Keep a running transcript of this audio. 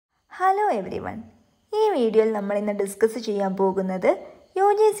Hello everyone, ഈ വീഡിയോയിൽ നമ്മൾ ഇന്ന് ഡിസ്കസ് ചെയ്യാൻ പോകുന്നത്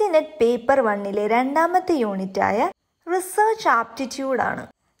UGC നെറ്റ് പേപ്പർ 1-ലെ രണ്ടാമത്തെ യൂണിറ്റായ റിസർച്ച് ആപ്റ്റിറ്റ്യൂഡ് ആണ്.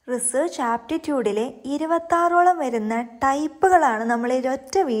 റിസർച്ച് ആപ്റ്റിറ്റ്യൂഡിലെ 26ഓളം വരുന്ന ടൈപ്പുകളാണ് നമ്മൾ ഈ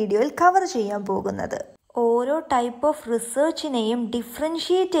ഒറ്റ വീഡിയോയിൽ കവർ ചെയ്യാൻ പോകുന്നത്. ഓരോ ടൈപ്പ് ഓഫ് റിസർച്ചിനെയും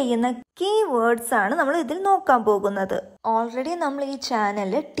ഡിഫറൻഷിയേറ്റ് ചെയ്യുന്ന കീ വേർഡ്സ് ആണ് നമ്മൾ ഇതിൽ നോക്കാൻ പോകുന്നത്. ഓൾറെഡി നമ്മൾ ഈ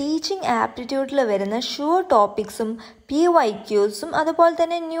ചാനലിൽ ടീച്ചിങ് ആപ്റ്റിറ്റ്യൂഡിൽ വരുന്ന ഷുവർ ടോപ്പിക്സും PYQസും അതുപോലെ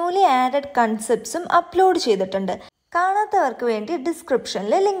തന്നെ ന്യൂലി ആഡഡ് കൺസെപ്റ്റ്സും അപ്ലോഡ് ചെയ്തിട്ടുണ്ട്. കാണാത്തവർക്ക് വേണ്ടി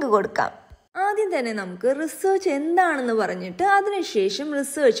ഡിസ്ക്രിപ്ഷനിൽ ലിങ്ക് കൊടുക്കാം. ആദ്യം തന്നെ നമുക്ക് റിസർച്ച് എന്താണെന്ന് പറഞ്ഞിട്ട് അതിനുശേഷം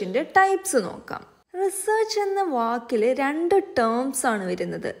റിസർച്ചിന്റെ ടൈപ്സ് നോക്കാം. റിസർച്ച് എന്ന വാക്കിൽ 2 ടേംസ് ആണ്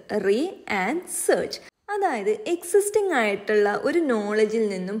വരുന്നത്, റീ ആൻഡ് സെർച്ച്. അതായത് എക്സിസ്റ്റിംഗ് ആയിട്ടുള്ള ഒരു നോളജിൽ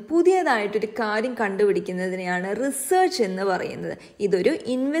നിന്നും പുതിയതായിട്ടൊരു കാര്യം കണ്ടുപിടിക്കുന്നതിനെയാണ് റിസർച്ച് എന്ന് പറയുന്നത്. ഇതൊരു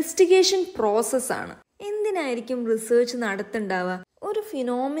ഇൻവെസ്റ്റിഗേഷൻ പ്രോസസ്സാണ്. എന്തിനായിരിക്കും റിസർച്ച് നടത്തുണ്ടാവുക? ഒരു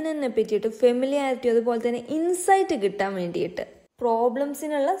ഫിനോമിനനെ പറ്റിയിട്ട് ഫെമിലിയാരിറ്റി അതുപോലെ തന്നെ ഇൻസൈറ്റ് കിട്ടാൻ വേണ്ടിയിട്ട്,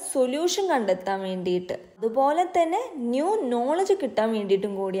 പ്രോബ്ലംസിനുള്ള സൊല്യൂഷൻ കണ്ടെത്താൻ വേണ്ടിയിട്ട്, അതുപോലെ തന്നെ ന്യൂ നോളജ് കിട്ടാൻ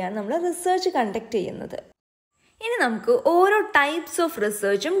വേണ്ടിയിട്ടും കൂടിയാണ് നമ്മൾ റിസർച്ച് കണ്ടക്ട് ചെയ്യുന്നത്. ഇനി നമുക്ക് ഓരോ ടൈപ്സ് ഓഫ്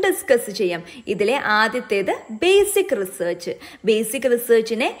റിസർച്ചും ഡിസ്കസ് ചെയ്യാം. ഇതിലെ ആദ്യത്തേത് basic research. Basic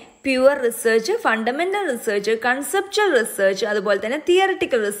റിസർച്ചിനെ pure research, fundamental research, conceptual research, അതുപോലെ തന്നെ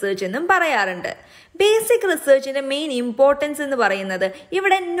തിയറിറ്റിക്കൽ റിസർച്ച് എന്നും പറയാറുണ്ട്. ബേസിക് റിസർച്ചിന്റെ മെയിൻ ഇമ്പോർട്ടൻസ് എന്ന് പറയുന്നത്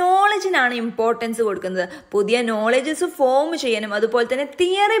ഇവിടെ നോളജിനാണ് ഇമ്പോർട്ടൻസ് കൊടുക്കുന്നത്. പുതിയ നോളജസ് ഫോം ചെയ്യാനും അതുപോലെ തന്നെ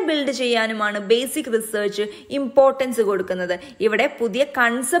theory build ചെയ്യാനുമാണ് basic research importance കൊടുക്കുന്നത്. ഇവിടെ പുതിയ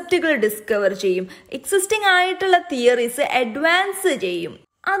കൺസെപ്റ്റുകൾ ഡിസ്കവർ ചെയ്യും, എക്സിസ്റ്റിംഗ് ആയിട്ടുള്ള തിയറീസ് അഡ്വാൻസ് ചെയ്യും.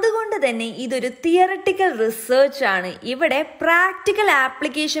 അതുകൊണ്ട് തന്നെ ഇതൊരു തിയറിറ്റിക്കൽ റിസർച്ച് ആണ്. ഇവിടെ പ്രാക്ടിക്കൽ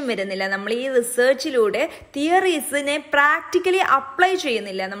ആപ്ലിക്കേഷൻ വരുന്നില്ല. നമ്മൾ ഈ റിസർച്ചിലൂടെ തിയറീസിനെ പ്രാക്ടിക്കലി അപ്ലൈ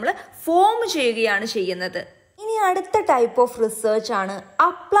ചെയ്യുന്നില്ല, നമ്മൾ ഫോം ചെയ്യുകയാണ് ചെയ്യുന്നത്. ഇനി അടുത്ത ടൈപ്പ് ഓഫ് റിസർച്ച് ആണ്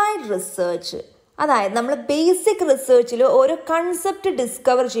അപ്ലൈഡ് റിസർച്ച്. അതായത് നമ്മൾ ബേസിക് റിസർച്ചിൽ ഓരോ കൺസെപ്റ്റ്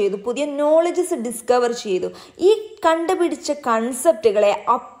ഡിസ്കവർ ചെയ്തു, പുതിയ നോളജസ് ഡിസ്കവർ ചെയ്തു. ഈ കണ്ടുപിടിച്ച കൺസെപ്റ്റുകളെ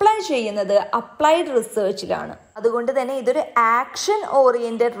അപ്ലൈ ചെയ്യുന്നത് അപ്ലൈഡ് റിസർച്ചിലാണ്. അതുകൊണ്ട് തന്നെ ഇതൊരു ആക്ഷൻ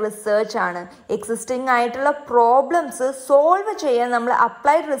ഓറിയന്റഡ് റിസർച്ച് ആണ്. എക്സിസ്റ്റിംഗ് ആയിട്ടുള്ള പ്രോബ്ലംസ് സോൾവ് ചെയ്യാൻ നമ്മൾ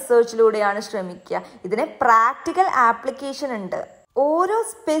അപ്ലൈഡ് റിസർച്ചിലൂടെയാണ് ശ്രമിക്കുക. ഇതിന് പ്രാക്ടിക്കൽ ആപ്ലിക്കേഷൻ ഉണ്ട്. ഓരോ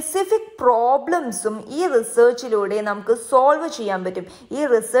സ്പെസിഫിക് പ്രോബ്ലംസും ഈ റിസർച്ചിലൂടെ നമുക്ക് സോൾവ് ചെയ്യാൻ പറ്റും. ഈ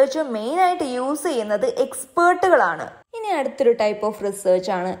റിസർച്ച് മെയിൻ ആയിട്ട് യൂസ് ചെയ്യുന്നത് എക്സ്പേർട്ടുകളാണ്. ഇനി അടുത്തൊരു ടൈപ്പ് ഓഫ്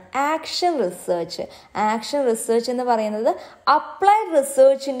റിസർച്ച് ആണ് ആക്ഷൻ റിസർച്ച്. ആക്ഷൻ റിസർച്ച് എന്ന് പറയുന്നത് അപ്ലൈഡ്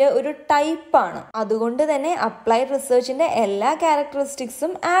റിസർച്ചിന്റെ ഒരു ടൈപ്പാണ്. അതുകൊണ്ട് തന്നെ അപ്ലൈഡ് റിസർച്ചിന്റെ എല്ലാ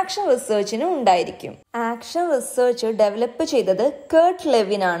ക്യാരക്ടറിസ്റ്റിക്സും ആക്ഷൻ റിസർച്ചിനും ഉണ്ടായിരിക്കും. ആക്ഷൻ റിസർച്ച് ഡെവലപ്പ് ചെയ്തത് കർട്ട്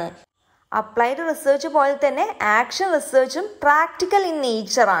ലെവിൻ ആണ്. അപ്ലൈഡ് റിസർച്ച് പോലെ തന്നെ ആക്ഷൻ റിസർച്ചും പ്രാക്ടിക്കൽ ഇൻ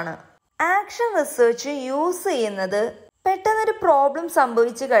നേച്ചർ ആണ്. ആക്ഷൻ റിസർച്ച് യൂസ് ചെയ്യുന്നത് പെട്ടെന്നൊരു പ്രോബ്ലം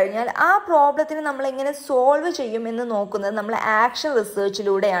സംഭവിച്ചു കഴിഞ്ഞാൽ ആ പ്രോബ്ലത്തിന് നമ്മൾ എങ്ങനെ സോൾവ് ചെയ്യും എന്ന് നോക്കുന്നത് നമ്മൾ ആക്ഷൻ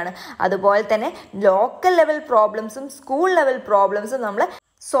റിസർച്ചിലൂടെയാണ്. അതുപോലെ തന്നെ ലോക്കൽ ലെവൽ പ്രോബ്ലംസും സ്കൂൾ ലെവൽ പ്രോബ്ലംസും നമ്മൾ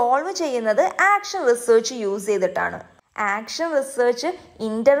സോൾവ് ചെയ്യുന്നത് ആക്ഷൻ റിസർച്ച് യൂസ് ചെയ്തിട്ടാണ്. ആക്ഷൻ റിസർച്ച്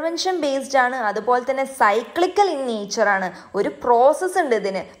ഇന്റർവെൻഷൻ ബേസ്ഡ് ആണ്. അതുപോലെ തന്നെ സൈക്ലിക്കൽ ഇൻ നേച്ചർ ആണ്. ഒരു പ്രോസസ്സ് ഉണ്ട്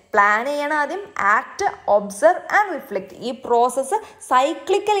ഇതിന്. പ്ലാൻ ചെയ്യണം, ആദ്യം ആക്ട്, ഒബ്സർവ് ആൻഡ് റിഫ്ലക്ട്. ഈ പ്രോസസ്സ്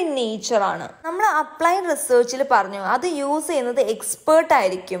സൈക്ലിക്കൽ ഇൻ നേച്ചർ ആണ്. നമ്മൾ അപ്ലൈഡ് റിസർച്ചിൽ പറഞ്ഞു അത് യൂസ് ചെയ്യുന്നത് എക്സ്പേർട്ട്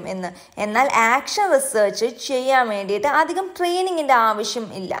ആയിരിക്കും എന്ന്. എന്നാൽ ആക്ഷൻ റിസർച്ച് ചെയ്യാൻ വേണ്ടിയിട്ട് അധികം ട്രെയിനിങ്ങിന്റെ ആവശ്യം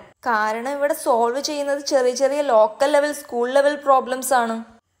ഇല്ല. കാരണം ഇവിടെ സോൾവ് ചെയ്യുന്നത് ചെറിയ ചെറിയ local level, school level problems ആണ്.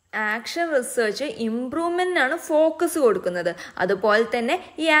 ആക്ഷൻ റിസർച്ച് ഇംപ്രൂവ്മെന്റിനാണ് ഫോക്കസ് കൊടുക്കുന്നത്. അതുപോലെ തന്നെ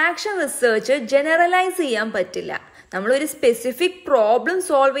ഈ ആക്ഷൻ റിസർച്ച് ജനറലൈസ് ചെയ്യാൻ പറ്റില്ല. നമ്മളൊരു സ്പെസിഫിക് പ്രോബ്ലം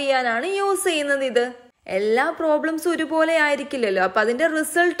സോൾവ് ചെയ്യാനാണ് യൂസ് ചെയ്യുന്നത്. ഇത് എല്ലാ പ്രോബ്ലംസും ഒരുപോലെ ആയിരിക്കില്ലല്ലോ, അപ്പൊ അതിന്റെ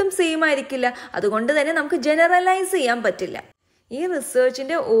റിസൾട്ടും സെയിം ആയിരിക്കില്ല. അതുകൊണ്ട് തന്നെ നമുക്ക് ജനറലൈസ് ചെയ്യാൻ പറ്റില്ല. ഈ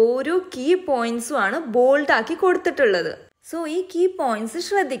റിസർച്ചിന്റെ ഓരോ കീ പോയിന്റ്സും ആണ് ബോൾഡ് ആക്കി കൊടുത്തിട്ടുള്ളത്. സോ ഈ കീ പോയിന്റ്സ്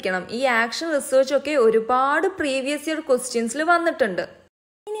ശ്രദ്ധിക്കണം. ഈ ആക്ഷൻ റിസർച്ച് ഒക്കെ ഒരുപാട് പ്രീവിയസ് ഇയർ ക്വസ്റ്റ്യൻസിൽ വന്നിട്ടുണ്ട്.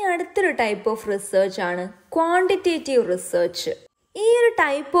 ഇനി അടുത്തൊരു ടൈപ്പ് ഓഫ് റിസർച്ച് ആണ് ക്വാണ്ടിറ്റേറ്റീവ് റിസർച്ച്. ഈ ഒരു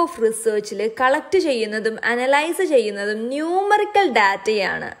ടൈപ്പ് ഓഫ് റിസർച്ചിൽ കളക്ട് ചെയ്യുന്നതും അനലൈസ് ചെയ്യുന്നതും ന്യൂമറിക്കൽ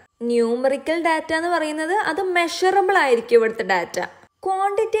ഡാറ്റയാണ്. ന്യൂമറിക്കൽ ഡാറ്റ എന്ന് പറയുന്നത് അത് മെഷറബിൾ ആയിരിക്കും ഇവിടുത്തെ data.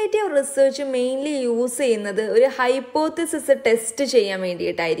 Quantitative research mainly use ചെയ്യുന്നത് ഒരു ഹൈപ്പോത്തിസിസ് ടെസ്റ്റ് ചെയ്യാൻ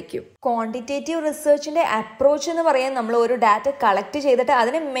വേണ്ടിയിട്ടായിരിക്കും. ക്വാണ്ടിറ്റേറ്റീവ് റിസർച്ചിന്റെ അപ്രോച്ച് എന്ന് പറയാൻ നമ്മൾ ഒരു ഡാറ്റ കളക്ട് ചെയ്തിട്ട്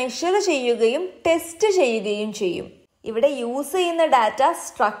അതിനെ മെഷർ ചെയ്യുകയും ടെസ്റ്റ് ചെയ്യുകയും ചെയ്യും. ഇവിടെ യൂസ് ചെയ്യുന്ന ഡാറ്റ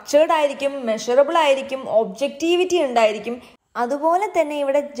സ്ട്രക്ചേർഡ് ആയിരിക്കും, മെഷറബിൾ ആയിരിക്കും, ഒബ്ജക്റ്റിവിറ്റി ഉണ്ടായിരിക്കും. അതുപോലെ തന്നെ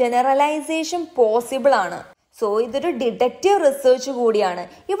ഇവിടെ ജനറലൈസേഷൻ പോസിബിൾ ആണ്. സോ ഇതൊരു ഡിഡക്റ്റീവ് റിസർച്ച് കൂടിയാണ്.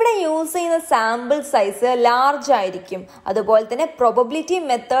 ഇവിടെ യൂസ് ചെയ്യുന്ന സാമ്പിൾ സൈസ് ലാർജ് ആയിരിക്കും. അതുപോലെ തന്നെ പ്രോബബിലിറ്റി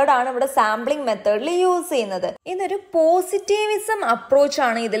മെത്തേഡാണ് ഇവിടെ സാമ്പിളിംഗ് മെത്തേഡിൽ യൂസ് ചെയ്യുന്നത്. ഇതൊരു പോസിറ്റീവിസം അപ്രോച്ച്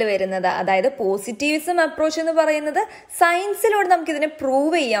ആണ് ഇതിൽ വരുന്നത്. അതായത് പോസിറ്റീവിസം അപ്രോച്ച് എന്ന് പറയുന്നത് സയൻസിലൂടെ നമുക്ക് ഇതിനെ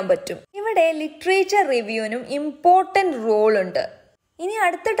പ്രൂവ് ചെയ്യാൻ പറ്റും. ഇവിടെ ലിറ്ററേച്ചർ റിവ്യൂവിനും ഇമ്പോർട്ടൻറ്റ് റോൾ ഉണ്ട്. ഇനി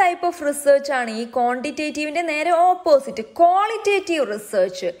അടുത്ത ടൈപ്പ് ഓഫ് റിസർച്ച് ആണ് ഈ ക്വാണ്ടിറ്റേറ്റീവിന്റെ നേരെ ഓപ്പോസിറ്റ്, ക്വാളിറ്റേറ്റീവ്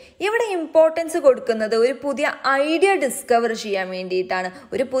റിസർച്ച്. ഇവിടെ ഇമ്പോർട്ടൻസ് കൊടുക്കുന്നത് ഒരു പുതിയ ഐഡിയ ഡിസ്കവർ ചെയ്യാൻ വേണ്ടിയിട്ടാണ്,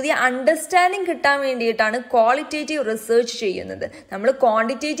 ഒരു പുതിയ അണ്ടർസ്റ്റാൻഡിങ് കിട്ടാൻ വേണ്ടിയിട്ടാണ് ക്വാളിറ്റേറ്റീവ് റിസർച്ച് ചെയ്യുന്നത്. നമ്മൾ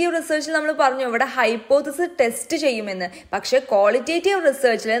ക്വാണ്ടിറ്റേറ്റീവ് റിസർച്ചിൽ നമ്മൾ പറഞ്ഞു ഇവിടെ ഹൈപ്പോത്തസിസ് ടെസ്റ്റ് ചെയ്യുമെന്ന്. പക്ഷെ ക്വാളിറ്റേറ്റീവ്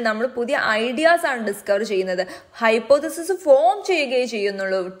റിസർച്ചിൽ നമ്മൾ പുതിയ ഐഡിയാസ് ആണ് ഡിസ്കവർ ചെയ്യുന്നത്. ഹൈപ്പോത്തസിസ് ഫോം ചെയ്യുകയേ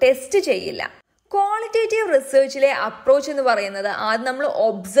ചെയ്യുന്നുള്ളൂ, ടെസ്റ്റ് ചെയ്യില്ല. ക്വാളിറ്റേറ്റീവ് റിസർച്ചിലെ അപ്രോച്ച് എന്ന് പറയുന്നത് ആദ്യം നമ്മൾ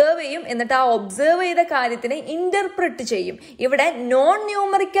ഒബ്സർവ് ചെയ്യും, എന്നിട്ട് ആ ഒബ്സർവ് ചെയ്ത കാര്യത്തിനെ ഇന്റർപ്രറ്റ് ചെയ്യും. ഇവിടെ നോൺ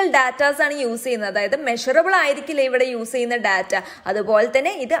ന്യൂമറിക്കൽ ഡാറ്റാസ് ആണ് യൂസ് ചെയ്യുന്നത്. അതായത് മെഷറബിൾ ആയിരിക്കില്ല ഇവിടെ യൂസ് ചെയ്യുന്ന ഡാറ്റ. അതുപോലെ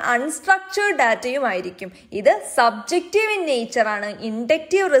തന്നെ ഇത് അൺസ്ട്രക്ചേർഡ് ഡാറ്റയും ആയിരിക്കും. ഇത് സബ്ജക്റ്റീവ് ഇൻ നേച്ചർ ആണ്,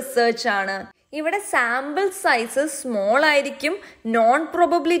 ഇൻഡക്റ്റീവ് റിസർച്ച് ആണ്. ഇവിടെ സാമ്പിൾ സൈസ് സ്മോൾ ആയിരിക്കും, നോൺ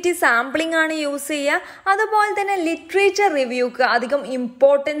പ്രോബബിലിറ്റി സാമ്പിളിംഗ് ആണ് യൂസ് ചെയ്യുക. അതുപോലെ തന്നെ ലിറ്ററേച്ചർ റിവ്യൂക്ക് അധികം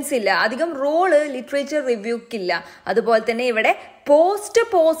ഇമ്പോർട്ടൻസ് ഇല്ല, അധികം റോള് ലിറ്ററേച്ചർ റിവ്യൂക്കില്ല. അതുപോലെ തന്നെ ഇവിടെ പോസ്റ്റ്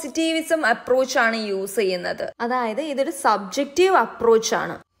പോസിറ്റീവിസം അപ്രോച്ച് ആണ് യൂസ് ചെയ്യുന്നത്. അതായത് ഇതൊരു സബ്ജക്റ്റീവ് അപ്രോച്ച്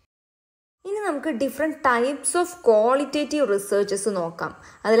ആണ്. ഇനി നമുക്ക് different types of qualitative researches നോക്കാം.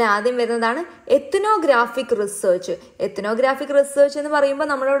 അതിൽ ആദ്യം വരുന്നതാണ് എത്നോഗ്രാഫിക് റിസർച്ച്. എത്നോഗ്രാഫിക് റിസർച്ച് എന്ന് പറയുമ്പോൾ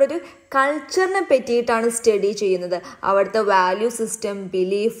നമ്മളവിടെ ഒരു കൾച്ചറിനെ പറ്റിയിട്ടാണ് സ്റ്റഡി ചെയ്യുന്നത്. അവിടുത്തെ വാല്യൂ സിസ്റ്റം,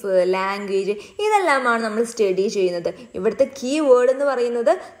 ബിലീഫ്, ലാംഗ്വേജ്, ഇതെല്ലാമാണ് നമ്മൾ സ്റ്റഡി ചെയ്യുന്നത്. ഇവിടുത്തെ കീ വേർഡ് എന്ന്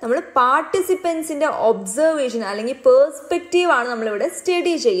പറയുന്നത് നമ്മൾ പാർട്ടിസിപ്പൻസിൻ്റെ ഒബ്സർവേഷൻ അല്ലെങ്കിൽ പേഴ്സ്പെക്റ്റീവ് ആണ് നമ്മളിവിടെ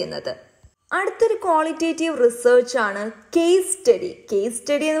സ്റ്റഡി ചെയ്യുന്നത്. അടുത്തൊരു ക്വാളിറ്റേറ്റീവ് റിസർച്ച് ആണ് കേസ് സ്റ്റഡി. കേസ്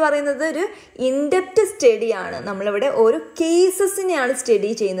സ്റ്റഡി എന്ന് പറയുന്നത് ഒരു ഇൻഡെപ്റ്റ് സ്റ്റഡിയാണ്. നമ്മളിവിടെ ഓരോ കേസസിനെയാണ്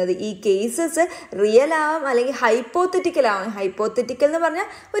സ്റ്റഡി ചെയ്യുന്നത്. ഈ കേസസ് റിയൽ ആവാം അല്ലെങ്കിൽ ഹൈപ്പോത്തറ്റിക്കൽ ആവാം. ഹൈപ്പോത്തറ്റിക്കൽ എന്ന് പറഞ്ഞാൽ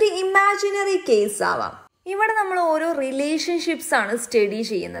ഒരു ഇമാജിനറി കേസ് ആവാം. ഇവിടെ നമ്മൾ ഓരോ റിലേഷൻഷിപ്സ് ആണ് സ്റ്റഡി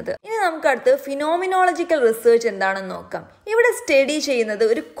ചെയ്യുന്നത്. ഇനി നമുക്ക് അടുത്ത് ഫിനോമിനോളജിക്കൽ റിസർച്ച് എന്താണെന്ന് നോക്കാം. ഇവിടെ സ്റ്റഡി ചെയ്യുന്നത്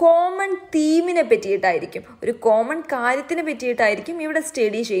ഒരു കോമൺ തീമിനെ പറ്റിയിട്ടായിരിക്കും, ഒരു കോമൺ കാര്യത്തിനെ പറ്റിയിട്ടായിരിക്കും ഇവിടെ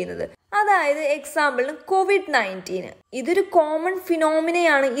സ്റ്റഡി ചെയ്യുന്നത്. അതായത് എക്സാമ്പിളിന് COVID-19 ഇതൊരു കോമൺ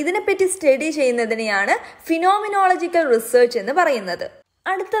ഫിനോമിനയാണ്. ഇതിനെപ്പറ്റി സ്റ്റഡി ചെയ്യുന്നതിനെയാണ് ഫിനോമിനോളജിക്കൽ റിസർച്ച് എന്ന് പറയുന്നത്.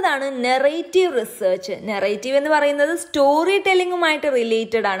 അടുത്തതാണ് നെറേറ്റീവ് റിസർച്ച്. നെറേറ്റീവ് എന്ന് പറയുന്നത് സ്റ്റോറി ടെല്ലിങ്ങുമായിട്ട്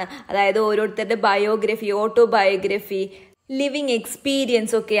റിലേറ്റഡ് ആണ്. അതായത് ഓരോരുത്തരുടെ ബയോഗ്രഫി, ഓട്ടോബയോഗ്രഫി, ലിവിങ്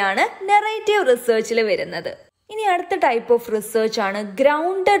എക്സ്പീരിയൻസ് ഒക്കെയാണ് നെറേറ്റീവ് റിസർച്ചിൽ വരുന്നത്. ഇനി അടുത്ത ടൈപ്പ് ഓഫ് റിസർച്ച് ആണ്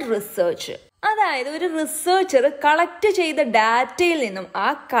ഗ്രൗണ്ടഡ് റിസർച്ച്. അതായത് ഒരു റിസർച്ചർ കളക്ട് ചെയ്ത ഡാറ്റയിൽ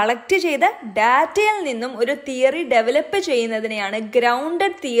നിന്നും ഒരു തിയറി ഡെവലപ്പ് ചെയ്യുന്നതിനെയാണ്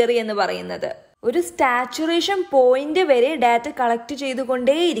ഗ്രൗണ്ടഡ് തിയറി എന്ന് പറയുന്നത്. ഒരു സാച്ചുറേഷൻ പോയിന്റ് വരെ ഡാറ്റ കളക്ട്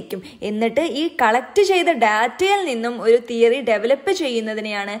ചെയ്തുകൊണ്ടേയിരിക്കും. എന്നിട്ട് ഈ കളക്ട് ചെയ്ത ഡാറ്റയിൽ നിന്നും ഒരു തിയറി ഡെവലപ്പ്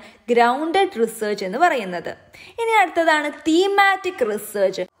ചെയ്യുന്നതിനെയാണ് ഗ്രൗണ്ടഡ് റിസർച്ച് എന്ന് പറയുന്നത്. ഇനി അടുത്തതാണ് തീമാറ്റിക്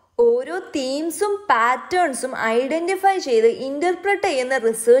റിസർച്ച്. ഓരോ തീംസും പാറ്റേൺസും ഐഡന്റിഫൈ ചെയ്ത് ഇന്റർപ്രറ്റ് ചെയ്യുന്ന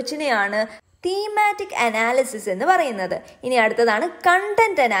റിസർച്ചിനെയാണ് തീമാറ്റിക് അനാലിസിസ് എന്ന് പറയുന്നത്. ഇനി അടുത്തതാണ്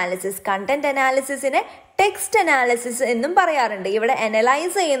content analysis. Content അനാലിസിസിനെ text analysis എന്നും പറയാറുണ്ട്. ഇവിടെ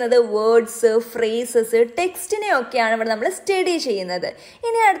അനലൈസ് ചെയ്യുന്നത് വേർഡ്സ്, ഫ്രേസസ്, ടെക്സ്റ്റിനെയൊക്കെയാണ് ഇവിടെ നമ്മൾ സ്റ്റഡി ചെയ്യുന്നത്.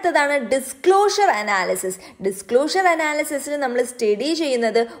 ഇനി അടുത്തതാണ് ഡിസ്ക്ലോഷർ അനാലിസിസ്. ഡിസ്ക്ലോഷർ അനാലിസിസിൽ നമ്മൾ സ്റ്റഡി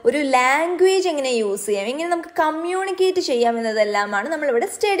ചെയ്യുന്നത് ഒരു ലാംഗ്വേജ് എങ്ങനെ യൂസ് ചെയ്യാം, എങ്ങനെ നമുക്ക് കമ്മ്യൂണിക്കേറ്റ് ചെയ്യാം എന്നതെല്ലാമാണ് നമ്മളിവിടെ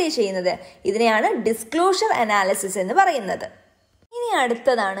സ്റ്റഡി ചെയ്യുന്നത്. ഇതിനെയാണ് ഡിസ്ക്ലോഷർ അനാലിസിസ് എന്ന് പറയുന്നത്. ഇനി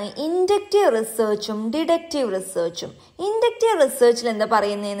അടുത്തതാണ് ഇൻഡക്റ്റീവ് റിസർച്ചും ഡിഡക്റ്റീവ് റിസർച്ചും. ഇൻഡക്റ്റീവ് റിസർച്ചിൽ എന്താ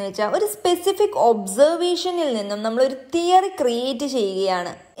പറയുന്നതെന്ന് വെച്ചാൽ ഒരു സ്പെസിഫിക് ഒബ്സർവേഷനിൽ നിന്നും നമ്മൾ ഒരു തിയറി ക്രിയേറ്റ്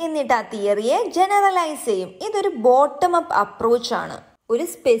ചെയ്യുകയാണ്, എന്നിട്ട് ആ തിയറിയെ ജനറലൈസ് ചെയ്യും. ഇതൊരു ബോട്ടം അപ്പ് അപ്രോച്ച് ആണ്. ഒരു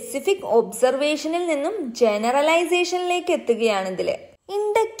സ്പെസിഫിക് ഒബ്സർവേഷനിൽ നിന്നും ജനറലൈസേഷനിലേക്ക് എത്തുകയാണ് ഇതിൽ.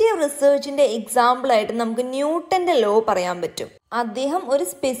 ഇൻഡക്റ്റീവ് റിസർച്ചിന്റെ എക്സാമ്പിൾ ആയിട്ട് നമുക്ക് ന്യൂട്ടന്റെ ലോ പറയാൻ പറ്റും. അദ്ദേഹം ഒരു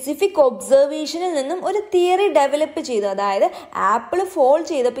സ്പെസിഫിക് ഒബ്സർവേഷനിൽ നിന്നും ഒരു തിയറി ഡെവലപ്പ് ചെയ്തു. അതായത് ആപ്പിൾ ഫോൾ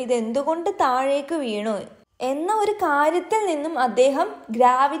ചെയ്തപ്പോൾ ഇത് എന്തുകൊണ്ട് താഴേക്ക് വീണു എന്ന ഒരു കാര്യത്തിൽ നിന്നും അദ്ദേഹം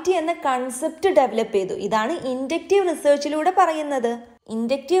ഗ്രാവിറ്റി എന്ന കൺസെപ്റ്റ് ഡെവലപ്പ് ചെയ്തു. ഇതാണ് ഇൻഡക്റ്റീവ് റിസർച്ചിലൂടെ പറയുന്നത്.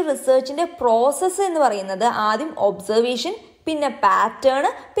 ഇൻഡക്റ്റീവ് റിസർച്ചിന്റെ പ്രോസസ്സ് എന്ന് പറയുന്നത് ആദ്യം ഒബ്സർവേഷൻ, പിന്നെ പാറ്റേൺ,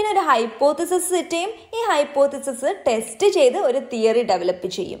 പിന്നെ ഒരു ഹൈപ്പോത്തിസിസ് സെറ്റ് ചെയ്യും. ഈ ഹൈപ്പോത്തിസിസ് ടെസ്റ്റ് ചെയ്ത് ഒരു തിയറി ഡെവലപ്പ്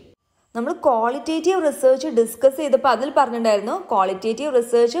ചെയ്യും. നമ്മൾ ക്വാളിറ്റേറ്റീവ് റിസർച്ച് ഡിസ്കസ് ചെയ്തപ്പോൾ അതിൽ പറഞ്ഞിട്ടുണ്ടായിരുന്നു ക്വാളിറ്റേറ്റീവ്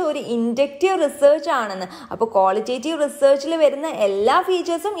റിസർച്ച് ഒരു ഇൻഡക്റ്റീവ് റിസർച്ച് ആണെന്ന്. അപ്പോൾ ക്വാളിറ്റേറ്റീവ് റിസർച്ചിൽ വരുന്ന എല്ലാ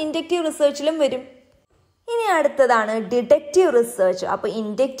ഫീച്ചേഴ്സും ഇൻഡക്റ്റീവ് റിസർച്ചിലും വരും. ഇനി അടുത്തതാണ് ഡിഡക്റ്റീവ് റിസർച്ച്. അപ്പോൾ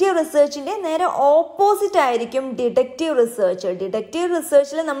ഇൻഡക്റ്റീവ് റിസർച്ചിൻ്റെ നേരെ ഓപ്പോസിറ്റ് ആയിരിക്കും ഡിഡക്റ്റീവ് റിസർച്ച്. ഡിഡക്റ്റീവ്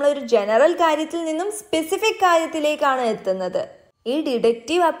റിസർച്ചിൽ നമ്മളൊരു ജനറൽ കാര്യത്തിൽ നിന്നും സ്പെസിഫിക് കാര്യത്തിലേക്കാണ് എത്തുന്നത്. ഈ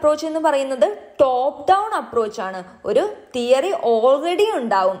ഡിഡക്റ്റീവ് അപ്രോച്ച് എന്ന് പറയുന്നത് ടോപ്പ് ഡൗൺ അപ്രോച്ചാണ്. ഒരു തിയറി ഓൾറെഡി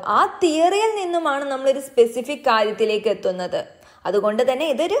ഉണ്ടാവും, ആ തിയറിയിൽ നിന്നുമാണ് നമ്മളൊരു സ്പെസിഫിക് കാര്യത്തിലേക്ക് എത്തുന്നത്. അതുകൊണ്ട് തന്നെ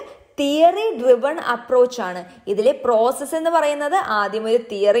ഇതൊരു തിയറി ഡ്രിവൺ അപ്രോച്ചാണ്. ഇതിലെ പ്രോസസ്സ് എന്ന് പറയുന്നത് ആദ്യം ഒരു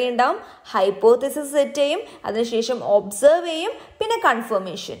തിയറി ഉണ്ടാവും, ഹൈപ്പോത്തിസിസ് സെറ്റ് ചെയ്യും, അതിനുശേഷം ഒബ്സർവ് ചെയ്യും, പിന്നെ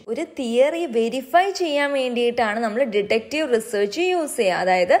കൺഫർമേഷൻ. ഒരു തിയറി വെരിഫൈ ചെയ്യാൻ വേണ്ടിയിട്ടാണ് നമ്മൾ ഡിഡക്റ്റീവ് റിസർച്ച് യൂസ് ചെയ്യുക.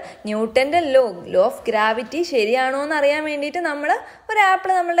 അതായത് ന്യൂട്ടന്റെ ലോ ഓഫ് ഗ്രാവിറ്റി ശരിയാണോ എന്ന് അറിയാൻ വേണ്ടിയിട്ട് നമ്മൾ ഒരു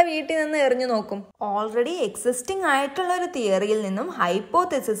ആപ്പിൾ നമ്മളുടെ വീട്ടിൽ നിന്ന് എറിഞ്ഞു നോക്കും. ഓൾറെഡി എക്സിസ്റ്റിംഗ് ആയിട്ടുള്ള ഒരു തിയറിയിൽ നിന്നും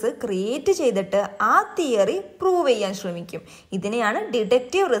ഹൈപ്പോത്തിസിസ് ക്രിയേറ്റ് ചെയ്തിട്ട് ആ തിയറി പ്രൂവ് ചെയ്യാൻ ശ്രമിക്കും. ഇതിനെയാണ്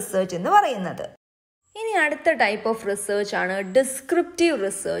ഡിഡക്റ്റീവ് റിസർച്ച് എന്ന് പറയുന്നത്. ഇനി അടുത്ത ടൈപ്പ് ഓഫ് റിസർച്ച് ആണ് ഡിസ്ക്രിപ്റ്റീവ്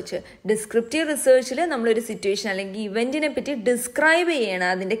റിസർച്ച്. ഡിസ്ക്രിപ്റ്റീവ് റിസർച്ചിൽ നമ്മളൊരു സിറ്റുവേഷൻ അല്ലെങ്കിൽ ഇവന്റിനെ പറ്റി ഡിസ്ക്രൈബ് ചെയ്യണം.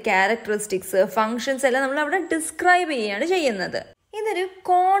 അതിന്റെ ക്യാരക്ടറിസ്റ്റിക്സ്, ഫങ്ഷൻസ് എല്ലാം നമ്മൾ അവിടെ ഡിസ്ക്രൈബ് ചെയ്യുകയാണ് ചെയ്യുന്നത്. ഇതൊരു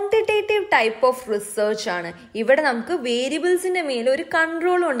ക്വാണ്ടിറ്റേറ്റീവ് ടൈപ്പ് ഓഫ് റിസർച്ച് ആണ്. ഇവിടെ നമുക്ക് വേരിയബിൾസിന്റെ മേലെ ഒരു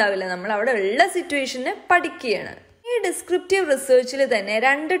കൺട്രോളും ഉണ്ടാവില്ല, നമ്മൾ അവിടെ ഉള്ള സിറ്റുവേഷനെ പഠിക്കുകയാണ്. ഈ ഡിസ്ക്രിപ്റ്റീവ് റിസർച്ചിൽ തന്നെ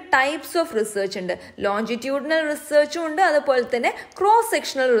 2 ടൈപ്സ് ഓഫ് റിസർച്ച് ഉണ്ട്. ലോഞ്ചിറ്റ്യൂഡിനൽ റിസർച്ചും ഉണ്ട്, അതുപോലെ തന്നെ ക്രോസ്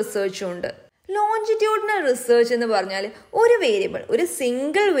സെക്ഷണൽ റിസർച്ചും ഉണ്ട്. ലോഞ്ചിറ്റ്യൂഡിനൽ റിസർച്ച് എന്ന് പറഞ്ഞാൽ ഒരു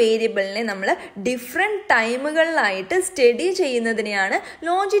സിംഗിൾ വേരിയബിളിനെ നമ്മൾ ഡിഫറെൻറ്റ് ടൈമുകളിലായിട്ട് സ്റ്റഡി ചെയ്യുന്നതിനെയാണ്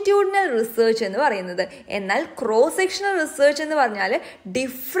ലോഞ്ചിറ്റ്യൂഡിനൽ റിസർച്ച് എന്ന് പറയുന്നത്. എന്നാൽ ക്രോസ് സെക്ഷണൽ റിസർച്ച് എന്ന് പറഞ്ഞാൽ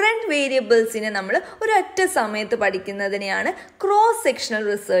ഡിഫറെൻറ്റ് വേരിയബിൾസിനെ നമ്മൾ ഒരൊറ്റ സമയത്ത് പഠിക്കുന്നതിനെയാണ് ക്രോസ് സെക്ഷണൽ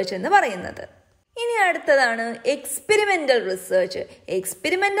റിസർച്ച് എന്ന് പറയുന്നത്. ഇനി അടുത്തതാണ് എക്സ്പെരിമെന്റൽ റിസർച്ച്.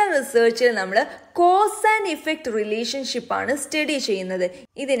 എക്സ്പെരിമെന്റൽ റിസർച്ചിൽ നമ്മൾ കോസ് ആൻഡ് ഇഫക്റ്റ് റിലേഷൻഷിപ്പ് ആണ് സ്റ്റഡി ചെയ്യുന്നത്.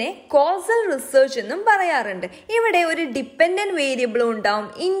 ഇതിനെ കോസൽ റിസർച്ച് എന്നും പറയാറുണ്ട്. ഇവിടെ ഒരു ഡിപ്പെൻഡന്റ് വേരിയബിളും ഉണ്ടാവും,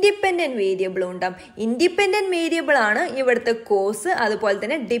 ഇൻഡിപെൻഡന്റ് വേരിയബിളും ഉണ്ടാവും. ഇൻഡിപെൻഡന്റ് വേരിയബിൾ ആണ് ഇവിടുത്തെ കോസ്, അതുപോലെ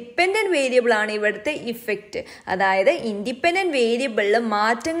തന്നെ ഡിപ്പെൻഡന്റ് വേരിയബിൾ ആണ് ഇവിടുത്തെ ഇഫക്റ്റ്. അതായത് ഇൻഡിപെൻഡന്റ് വേരിയബിളിൽ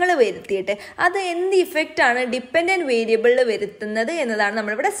മാറ്റങ്ങൾ വരുത്തിയിട്ട് അത് എന്ത് ഇഫക്റ്റ് ആണ് ഡിപ്പെൻഡന്റ് വേരിയബിളിൽ വരുത്തുന്നത് എന്നതാണ്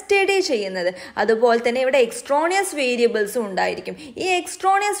നമ്മളിവിടെ സ്റ്റഡി ചെയ്യുന്നത്. അതുപോലെ തന്നെ ഇവിടെ എക്സ്ട്രോണിയസ് വേരിയബിൾസും ഉണ്ടായിരിക്കും. ഈ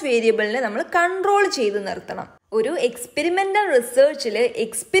എക്സ്ട്രോണിയസ് വേരിയബിളിനെ നമ്മൾ കൺട്രോൾ ചെയ്ത് നിർത്തണം. ഒരു എക്സ്പെരിമെന്റൽ റിസർച്ചിൽ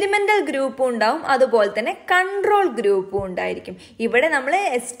എക്സ്പെരിമെന്റൽ ഗ്രൂപ്പും ഉണ്ടാവും, അതുപോലെ തന്നെ കൺട്രോൾ ഗ്രൂപ്പും ഉണ്ടായിരിക്കും. ഇവിടെ നമ്മൾ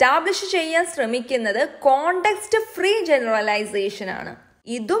എസ്റ്റാബ്ലിഷ് ചെയ്യാൻ ശ്രമിക്കുന്നത് കോണ്ടെക്സ്റ്റ് ഫ്രീ ജനറലൈസേഷൻ ആണ്.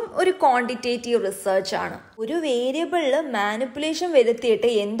 ഇതും ഒരു ക്വാണ്ടിറ്റേറ്റീവ് റിസർച്ച് ആണ്. ഒരു വേരിയബിളിൽ മാനിപ്പുലേഷൻ വരുത്തിയിട്ട്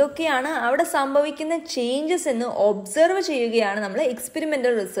എന്തൊക്കെയാണ് അവിടെ സംഭവിക്കുന്ന ചേഞ്ചസ് എന്ന് ഒബ്സർവ് ചെയ്യുകയാണ് നമ്മൾ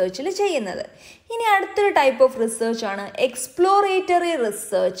എക്സ്പെരിമെന്റൽ റിസർച്ചിൽ ചെയ്യുന്നത്. ഇനി അടുത്തൊരു ടൈപ്പ് ഓഫ് റിസർച്ച് ആണ് എക്സ്പ്ലോറേറ്ററി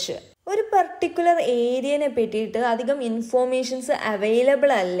റിസർച്ച്. ഒരു പർട്ടിക്കുലർ ഏരിയനെ പറ്റിയിട്ട് അധികം ഇൻഫോർമേഷൻസ് അവൈലബിൾ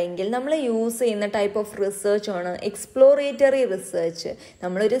അല്ലെങ്കിൽ നമ്മൾ യൂസ് ചെയ്യുന്ന ടൈപ്പ് ഓഫ് റിസർച്ച് ആണ് എക്സ്പ്ലോറേറ്ററി റിസർച്ച്.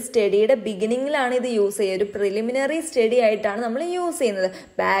 നമ്മളൊരു സ്റ്റഡിയുടെ ബിഗിനിങ്ങിലാണ് ഇത് യൂസ് ചെയ്യുക. ഒരു പ്രിലിമിനറി സ്റ്റഡി ആയിട്ടാണ് നമ്മൾ യൂസ് ചെയ്യുന്നത്.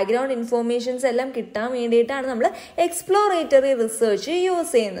 ബാക്ക്ഗ്രൗണ്ട് ഇൻഫോർമേഷൻസ് എല്ലാം കിട്ടാൻ വേണ്ടിയിട്ടാണ് നമ്മൾ എക്സ്പ്ലോറേറ്ററി റിസർച്ച്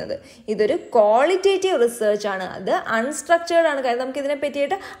യൂസ് ചെയ്യുന്നത്. ഇതൊരു ക്വാളിറ്റേറ്റീവ് റിസർച്ച് ആണ്. അത് അൺസ്ട്രക്ചേർഡ് ആണ്, കാരണം നമുക്ക് ഇതിനെ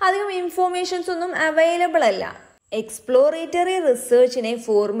പറ്റിയിട്ട് അധികം ഇൻഫോർമേഷൻസ് ഒന്നും അവൈലബിൾ അല്ല. Exploratory റിസർച്ചിനെ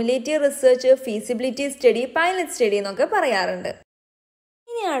formulative research, feasibility study, pilot study എന്നൊക്കെ പറയാറുണ്ട്.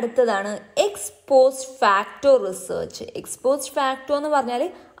 ഇനി അടുത്തതാണ് X post facto research. X post facto എന്ന് പറഞ്ഞാൽ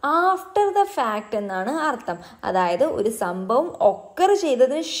ആഫ്റ്റർ ദ ഫാക്ട് എന്നാണ് അർത്ഥം. അതായത് ഒരു സംഭവം ഒക്കർ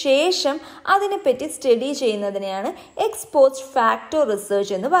ചെയ്തതിന് ശേഷം അതിനെപ്പറ്റി study ചെയ്യുന്നതിനെയാണ് X post facto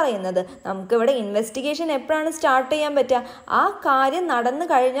research എന്ന് പറയുന്നത്. നമുക്കിവിടെ ഇൻവെസ്റ്റിഗേഷൻ എപ്പോഴാണ് സ്റ്റാർട്ട് ചെയ്യാൻ പറ്റുക? ആ കാര്യം നടന്നു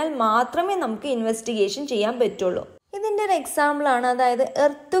കഴിഞ്ഞാൽ മാത്രമേ നമുക്ക് ഇൻവെസ്റ്റിഗേഷൻ ചെയ്യാൻ പറ്റുള്ളൂ. ഇതിൻ്റെ ഒരു എക്സാമ്പിളാണ്, അതായത്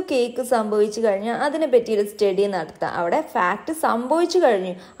എർത്ത് കേക്ക് സംഭവിച്ചു കഴിഞ്ഞാൽ അതിനെ പറ്റിയൊരു സ്റ്റഡി നടത്തുക. അവിടെ ഫാക്ട് സംഭവിച്ചു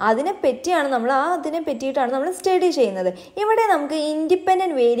കഴിഞ്ഞു, അതിനെ പറ്റിയിട്ടാണ് നമ്മൾ സ്റ്റഡി ചെയ്യുന്നത്. ഇവിടെ നമുക്ക്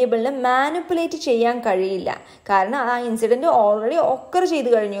ഇൻഡിപെൻഡൻറ്റ് വേരിയബിളിനെ മാനിപ്പുലേറ്റ് ചെയ്യാൻ കഴിയില്ല, കാരണം ആ ഇൻസിഡൻറ്റ് ഓൾറെഡി ഒക്കർ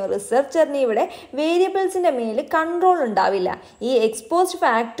ചെയ്ത് കഴിഞ്ഞു. റിസർച്ചറിന് ഇവിടെ വേരിയബിൾസിൻ്റെ മേൽ കൺട്രോൾ ഉണ്ടാവില്ല. ഈ ex post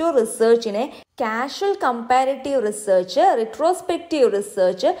facto റിസർച്ചിനെ casual comparative research, retrospective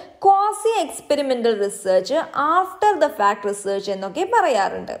research, quasi experimental research, after the fact research എന്നൊക്കെ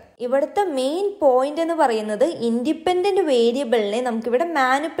പറയാറുണ്ട്. ഇവിടുത്തെ മെയിൻ പോയിന്റ് എന്ന് പറയുന്നത് ഇൻഡിപെൻഡന്റ് വേരിയബിളിനെ നമുക്കിവിടെ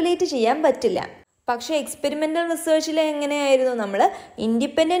മാനിപ്പുലേറ്റ് ചെയ്യാൻ പറ്റില്ല. പക്ഷേ എക്സ്പെരിമെന്റൽ റിസർച്ചിൽ എങ്ങനെയായിരുന്നു? നമ്മൾ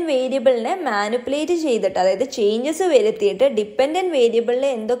ഇൻഡിപെൻഡന്റ് വേരിയബിളിനെ മാനിപ്പുലേറ്റ് ചെയ്തിട്ട്, അതായത് ചേഞ്ചസ് വരുത്തിയിട്ട് ഡിപ്പെൻഡന്റ് വേരിയബിളിൽ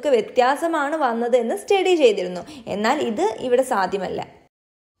എന്തൊക്കെ വ്യത്യാസമാണ് വന്നത് എന്ന് സ്റ്റഡി ചെയ്തിരുന്നു. എന്നാൽ ഇത് ഇവിടെ സാധ്യമല്ല.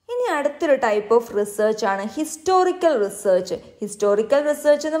 ഇനി അടുത്തൊരു ടൈപ്പ് ഓഫ് റിസർച്ച് ആണ് ഹിസ്റ്റോറിക്കൽ റിസർച്ച്. ഹിസ്റ്റോറിക്കൽ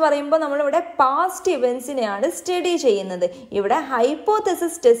റിസർച്ച് എന്ന് പറയുമ്പോൾ നമ്മളിവിടെ പാസ്റ്റ് ഇവൻസിനെയാണ് സ്റ്റഡി ചെയ്യുന്നത്. ഇവിടെ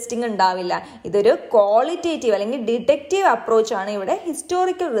ഹൈപ്പോതെസിസ് ടെസ്റ്റിംഗ് ഉണ്ടാവില്ല. ഇതൊരു ക്വാളിറ്റേറ്റീവ് അല്ലെങ്കിൽ ഡിഡക്റ്റീവ് അപ്രോച്ച് ആണ് ഇവിടെ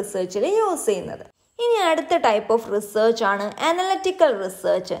ഹിസ്റ്റോറിക്കൽ റിസർച്ചിൽ യൂസ് ചെയ്യുന്നത്. ഇനി അടുത്ത ടൈപ്പ് ഓഫ് റിസർച്ച് ആണ് അനലറ്റിക്കൽ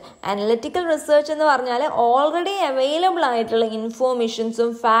റിസർച്ച്. അനലറ്റിക്കൽ റിസർച്ച് എന്ന് പറഞ്ഞാൽ ഓൾറെഡി അവൈലബിൾ ആയിട്ടുള്ള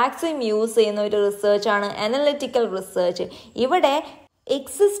ഇൻഫോർമേഷൻസും ഫാക്ട്സും യൂസ് ചെയ്യുന്ന ഒരു റിസർച്ചാണ് അനലറ്റിക്കൽ റിസർച്ച്. ഇവിടെ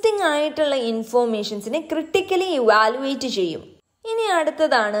എക്സിസ്റ്റിംഗ് ആയിട്ടുള്ള ഇൻഫോർമേഷൻസിനെ ക്രിട്ടിക്കലി ഇവാലുവേറ്റ് ചെയ്യും. ഇനി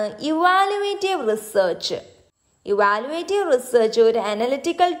അടുത്തതാണ് ഇവാലുവേറ്റീവ് റിസർച്ച്. ഇവാലുവേറ്റീവ് റിസർച്ച് ഒരു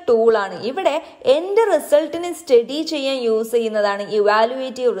അനലിറ്റിക്കൽ ടൂളാണ്. ഇവിടെ എൻ്റെ റിസൾട്ടിനെ സ്റ്റഡി ചെയ്യാൻ യൂസ് ചെയ്യുന്നതാണ്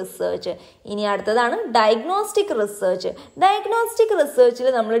ഇവാലുവേറ്റീവ് റിസർച്ച്. ഇനി അടുത്തതാണ് ഡയഗ്നോസ്റ്റിക് റിസർച്ച്. ഡയഗ്നോസ്റ്റിക് റിസർച്ചിൽ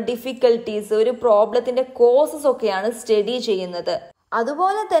നമ്മൾ ഡിഫിക്കൽട്ടീസ്, ഒരു പ്രോബ്ലത്തിൻ്റെ കോസസ് ഒക്കെയാണ് സ്റ്റഡി ചെയ്യുന്നത്.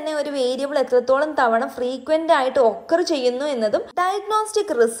 അതുപോലെ തന്നെ ഒരു വേരിയബിൾ എത്രത്തോളം തവണ ഫ്രീക്വന്റ് ആയിട്ട് ഒക്കർ ചെയ്യുന്നു എന്നതും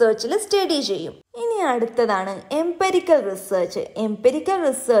ഡയഗ്നോസ്റ്റിക് റിസർച്ചിൽ സ്റ്റഡി ചെയ്യും. ഇനി അടുത്തതാണ് empirical research. Empirical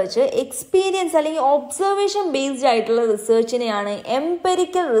research experience അല്ലെങ്കിൽ ഒബ്സർവേഷൻ ബേസ്ഡ് ആയിട്ടുള്ള റിസർച്ചിനെയാണ്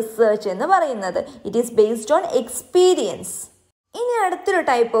എംപെരിക്കൽ റിസർച്ച് എന്ന് പറയുന്നത്. It is based on experience. ഇനി അടുത്തൊരു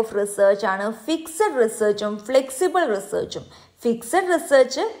ടൈപ്പ് ഓഫ് റിസർച്ച് ആണ് fixed റിസർച്ചും flexible റിസർച്ചും. Fixed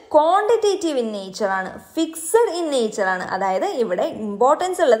research quantitative in nature ആണ്, ഫിക്സഡ് ഇൻ നേച്ചർ ആണ്. അതായത് ഇവിടെ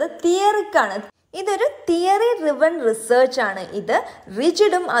ഇമ്പോർട്ടൻസ് ഉള്ളത് തിയറിക്കാണ്. ഇതൊരു തിയറി ഡ്രിവൺ റിസർച്ച് ആണ്. ഇത്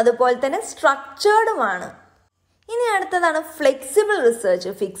റിജിഡും അതുപോലെ തന്നെ സ്ട്രക്ചേർഡുമാണ്. ഇനി അടുത്തതാണ് ഫ്ലെക്സിബിൾ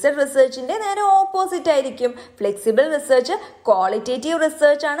റിസർച്ച്. ഫിക്സഡ് റിസർച്ചിന്റെ നേരെ ഓപ്പോസിറ്റ് ആയിരിക്കും. ഫ്ലെക്സിബിൾ റിസർച്ച് ക്വാളിറ്റേറ്റീവ്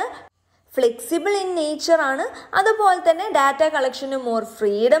റിസർച്ച് ആണ്, ഫ്ലെക്സിബിൾ ഇൻ നേച്ചർ ആണ്. അതുപോലെ തന്നെ ഡാറ്റ കളക്ഷന് മോർ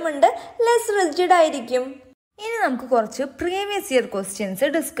ഫ്രീഡം ഉണ്ട്, ലെസ് റിജിഡ് ആയിരിക്കും. ഇനി നമുക്ക് കുറച്ച് പ്രീവിയസ് ഇയർ ക്വസ്റ്റ്യൻസ്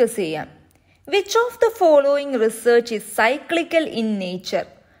ഡിസ്കസ് ചെയ്യാം. Which of the following research is cyclical in nature?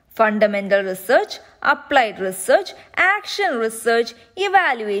 Fundamental research, applied research, action research,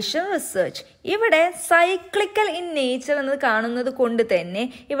 evaluation research. ഇവിടെ സൈക്ലിക്കൽ ഇൻ നേച്ചർ എന്നത് കാണുന്നത് കൊണ്ട് തന്നെ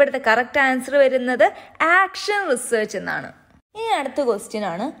ഇവിടുത്തെ കറക്റ്റ് ആൻസർ വരുന്നത് ആക്ഷൻ റിസർച്ച് എന്നാണ്. ഇനി അടുത്ത ക്വസ്റ്റ്യൻ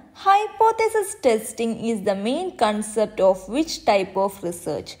ആണ്, hypothesis testing is the main concept of which type of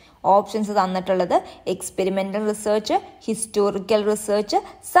research? Options തന്നിട്ടുള്ളത് experimental research, historical research,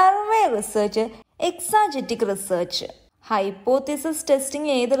 survey research, എക്സാജറ്റിക് research. Hypothesis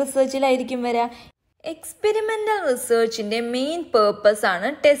testing ഏത് റിസർച്ചിലായിരിക്കും വരിക? എക്സ്പെരിമെന്റൽ റിസർച്ചിന്റെ മെയിൻ പേർപ്പസ് ആണ്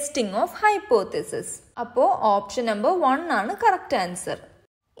ടെസ്റ്റിംഗ് ഓഫ് ഹൈപ്പോത്തസിസ്. അപ്പോൾ ഓപ്ഷൻ നമ്പർ 1 ആണ് കറക്റ്റ് ആൻസർ.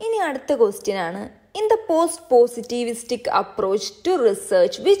 ഇനി അടുത്ത question ആണ്, in the post-positivistic approach to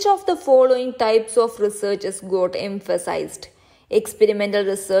research, which of the following types of researches got emphasized? Experimental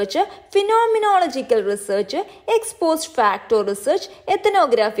research, phenomenological research, ex post facto research,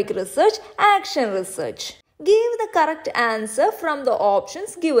 ethnographic research, action research. Give the correct answer from the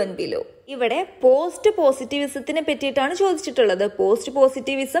options given below. ഇവിടെ post പോസിറ്റിവിസത്തിനെ പറ്റിയിട്ടാണ് ചോദിച്ചിട്ടുള്ളത്. Post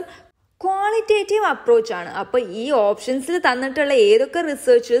positivism qualitative approach ആണ്. അപ്പോൾ ഈ ഓപ്ഷൻസിൽ തന്നിട്ടുള്ള ഏതൊക്കെ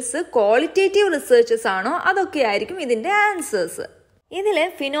researchers qualitative researchers ആണോ അതൊക്കെ ആയിരിക്കും ഇതിന്റെ ആൻസേഴ്സ്. ഇതിൽ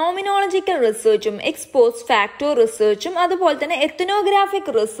ഫിനോമിനോളജിക്കൽ റിസർച്ചും എക്സ്പോസ്റ്റ് ഫാക്ടോ റിസർച്ചും അതുപോലെ തന്നെ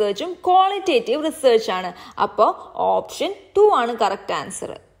എത്നോഗ്രാഫിക് റിസർച്ചും ക്വാളിറ്റേറ്റീവ് റിസർച്ച് ആണ്. അപ്പോൾ ഓപ്ഷൻ 2 ആണ് കറക്റ്റ്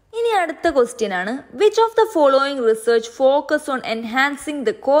ആൻസർ. ഇനി അടുത്ത ക്വസ്റ്റ്യൻ ആണ്, which of the following research focus on enhancing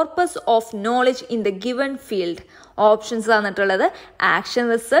the corpus of knowledge in the given field? Options തന്നിട്ടുള്ളത് action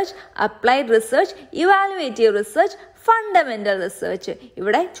research, applied research, evaluative research, fundamental research.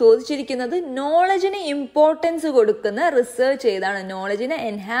 ഇവിടെ ചോദിച്ചിരിക്കുന്നത് നോളജിന് importance കൊടുക്കുന്ന റിസർച്ച് ഏതാണ്, നോളജിനെ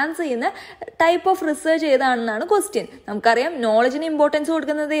enhance ചെയ്യുന്ന type of research ഏതാണെന്നാണ് question. നമുക്കറിയാം നോളജിന് importance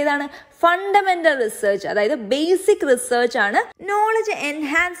കൊടുക്കുന്നത് ഏതാണ്? Fundamental research, അതായത് ബേസിക് റിസർച്ച് ആണ് നോളജ്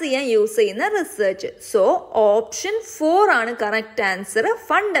എൻഹാൻസ് ചെയ്യാൻ യൂസ് ചെയ്യുന്ന റിസർച്ച്. സോ ഓപ്ഷൻ 4 ആണ് correct answer,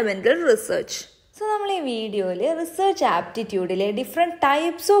 fundamental research. So നമ്മൾ ഈ വീഡിയോയിൽ റിസർച്ച് ആപ്റ്റിറ്റ്യൂഡിലെ ഡിഫറെൻറ്റ്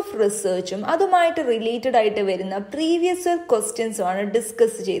ടൈപ്സ് ഓഫ് റിസർച്ചും അതുമായിട്ട് റിലേറ്റഡ് ആയിട്ട് വരുന്ന പ്രീവിയസ് ഇയർ ക്വസ്റ്റ്യൻസുമാണ്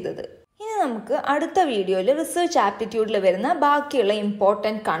ഡിസ്കസ് ചെയ്തത്. ഇനി നമുക്ക് അടുത്ത വീഡിയോയിൽ റിസർച്ച് ആപ്റ്റിറ്റ്യൂഡിൽ വരുന്ന ബാക്കിയുള്ള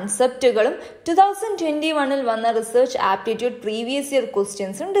ഇമ്പോർട്ടൻറ്റ് കൺസെപ്റ്റുകളും 2021 വന്ന റിസർച്ച് ആപ്റ്റിറ്റ്യൂഡ് പ്രീവിയസ് ഇയർ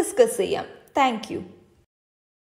ക്വസ്റ്റ്യൻസും ഡിസ്കസ് ചെയ്യാം. താങ്ക്